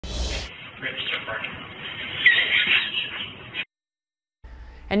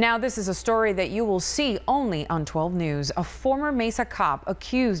And now this is a story that you will see only on 12 News. A former Mesa cop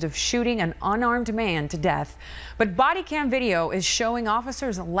accused of shooting an unarmed man to death. But body cam video is showing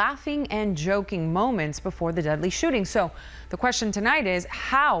officers laughing and joking moments before the deadly shooting. So the question tonight is,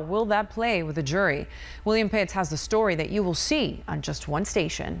 how will that play with the jury? William Pitts has the story that you will see on just one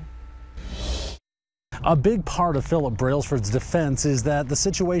station. A big part of Phillip Brailsford's defense is that the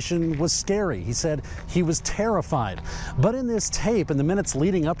situation was scary. He said he was terrified. But in this tape, in the minutes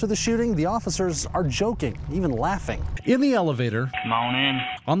leading up to the shooting, the officers are joking, even laughing. In the elevator, come on in.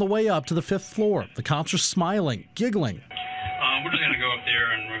 On the way up to the 5th floor, the cops are smiling, giggling. We're just going to go up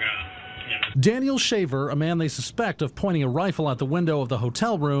there and we're going to... Daniel Shaver, a man they suspect of pointing a rifle at the window of the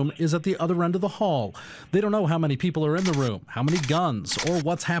hotel room, is at the other end of the hall. They don't know how many people are in the room, how many guns, or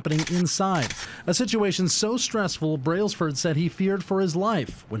what's happening inside. A situation so stressful, Brailsford said he feared for his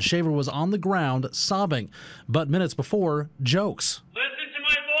life when Shaver was on the ground sobbing. But minutes before, jokes. Listen to my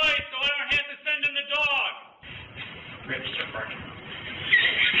voice so I don't have to send in the dog.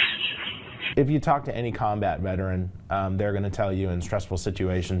 If you talk to any combat veteran, they're going to tell you in stressful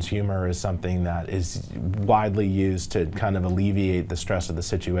situations, humor is something that is widely used to kind of alleviate the stress of the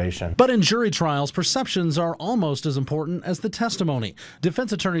situation. But in jury trials, perceptions are almost as important as the testimony.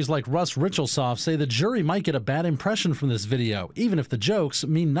 Defense attorneys like Russ Richelsoph say the jury might get a bad impression from this video, even if the jokes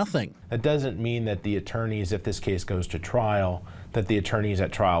mean nothing. That doesn't mean that the attorneys, if this case goes to trial, that the attorneys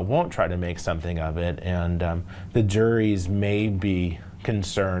at trial won't try to make something of it, and the juries may be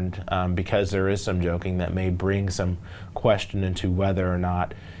concerned because there is some joking that may bring some question into whether or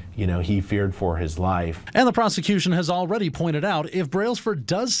not, you know, he feared for his life. And the prosecution has already pointed out, if Brailsford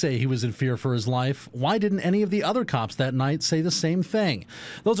does say he was in fear for his life, why didn't any of the other cops that night say the same thing?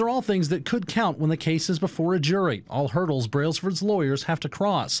 Those are all things that could count when the case is before a jury, all hurdles Brailsford's lawyers have to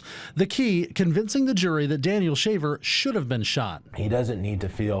cross. The key, convincing the jury that Daniel Shaver should have been shot. He doesn't need to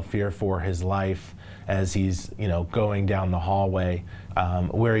feel fear for his life as he's, you know, going down the hallway.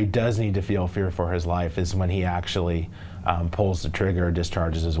 Where he does need to feel fear for his life is when he actually pulls the trigger,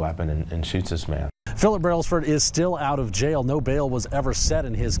 discharges his weapon, and shoots this man. Phillip Brailsford is still out of jail. No bail was ever set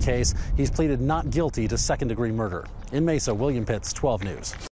in his case. He's pleaded not guilty to second-degree murder. In Mesa, William Pitts, 12 News.